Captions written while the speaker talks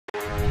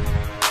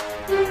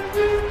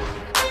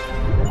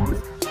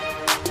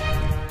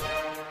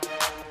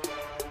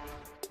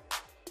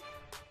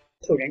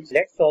students,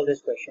 let's solve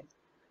this question.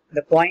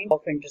 The point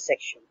of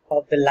intersection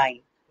of the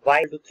line y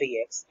equal to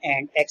 3x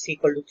and x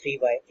equal to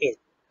 3y is.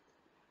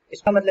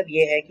 इसका मतलब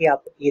ये है कि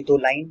आप ये दो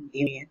लाइन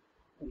दी हुई हैं,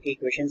 उनकी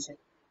इक्वेशंस हैं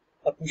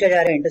और पूछा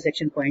जा रहा है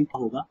इंटरसेक्शन पॉइंट क्या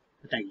होगा,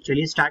 बताइए।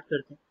 चलिए स्टार्ट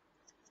करते हैं।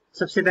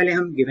 सबसे पहले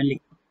हम गिवन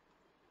लिखते हैं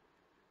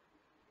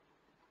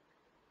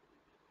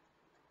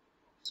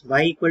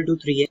y equal to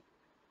 3x,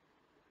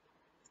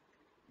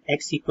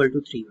 x equal to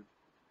 3y।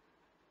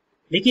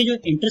 देखिए जो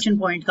इंटरसेक्शन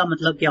पॉइंट का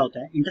मतलब क्या होता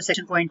है,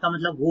 इंटरसेक्शन पॉइंट का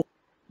मतलब वो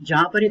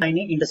जहां पर ये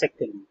लाइनें इंटरसेक्ट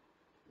करेंगी,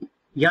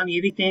 या हम ये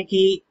भी कहते हैं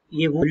कि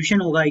ये वो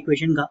सॉल्यूशन होगा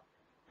इक्वेशन का,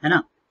 है ना,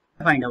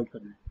 फाइंड आउट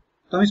करना है।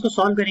 तो हम इसको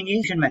सॉल्व करेंगे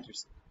इक्वेशन मेथड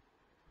से।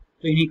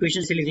 तो इन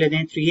इक्वेशन से लिख लेते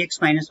हैं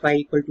 3x minus Y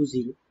equal to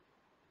 0।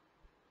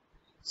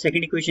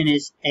 Second equation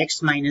is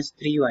x minus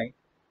 3y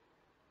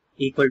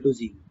equal to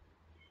 0।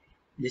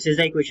 This is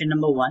the equation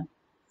number 1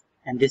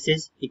 and this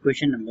is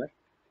equation number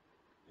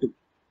 2।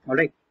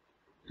 Alright,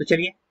 तो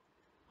चलिए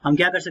हम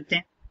क्या कर सकते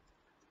हैं,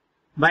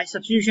 bye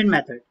substitution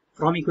method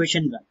from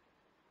equation 1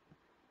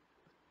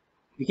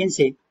 we can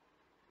say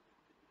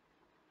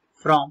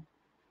from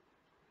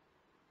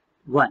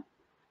 1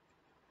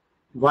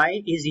 y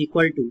is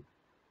equal to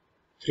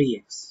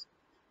 3x।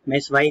 मैं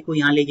इस y को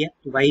यहां ले गया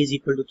तो y is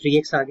equal to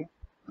 3x आ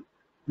गया।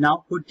 Now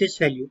put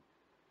this value,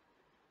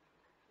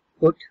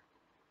 put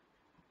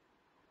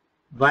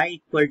y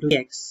equal to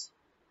x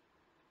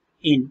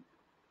in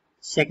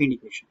second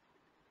equation.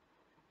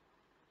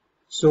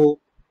 So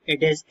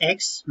it is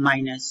x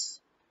minus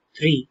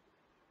 3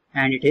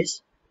 and it is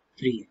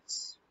 3x,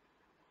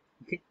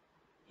 okay,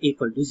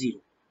 equal to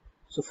 0.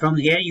 So from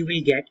here you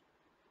will get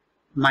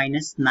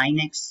minus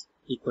 9x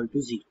equal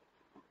to 0,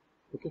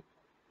 okay.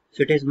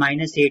 So it is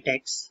minus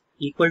 8x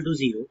equal to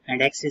 0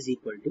 and x is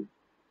equal to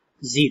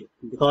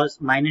 0 because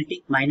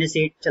minus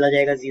 8 चला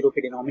जाएगा 0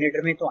 के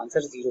denominator में, तो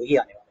answer 0 ही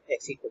आने वाला है,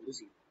 x equal to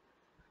 0.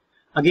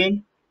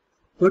 Again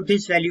put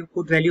this value,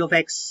 put value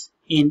of x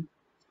in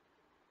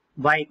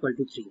y equal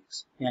to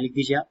 3x। यहाँ लिख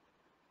दीजिए आप,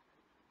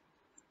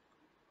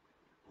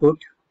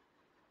 put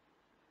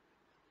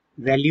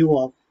value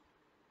of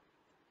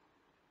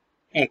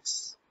x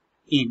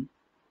in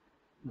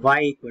y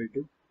equal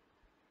to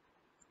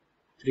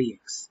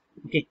 3x,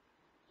 okay.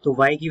 तो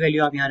y की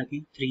वैल्यू आप यहाँ रखें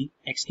 3,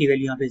 x की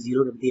वैल्यू यहाँ पे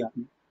 0 रख दी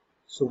आपने,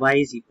 सो y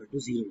इज इक्वल टू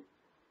 0।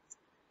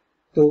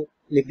 तो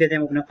लिख देते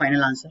हैं हम अपना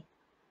फाइनल आंसर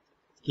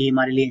कि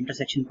हमारे लिए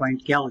इंटरसेक्शन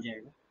पॉइंट क्या हो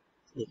जाएगा।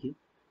 देखिए,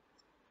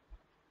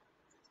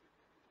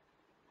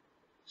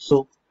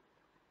 सो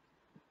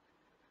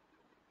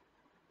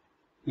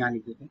यहां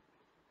लिख देते हैं,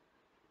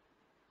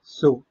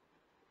 सो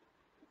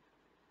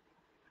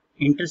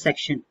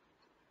intersection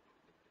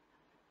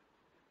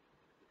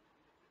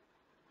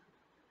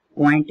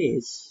point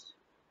is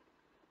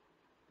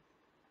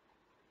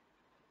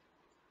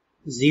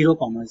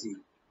 0,0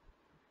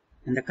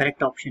 and the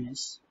correct option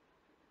is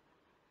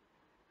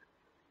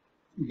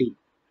D.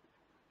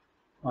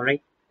 All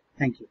right,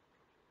 thank you.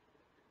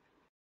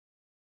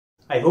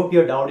 I hope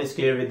your doubt is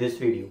clear with this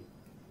video.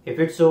 If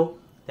it's so,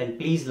 then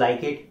please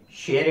like it,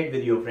 share it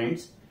with your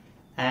friends,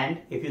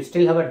 and if you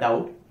still have a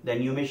doubt,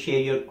 then you may share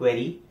your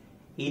query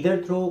either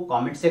through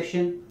comment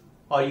section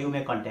or you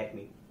may contact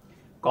me.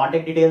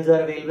 Contact details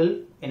are available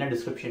in a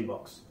description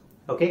box.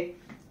 Okay?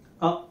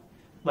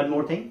 One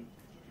more thing.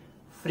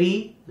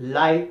 Free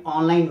live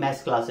online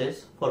maths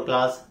classes for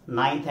class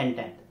 9th and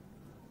 10th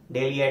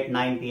daily at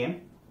 9 PM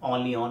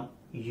only on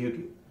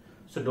YouTube.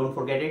 So don't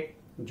forget it,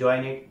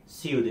 join it,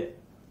 see you there.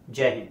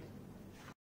 Jai Hind.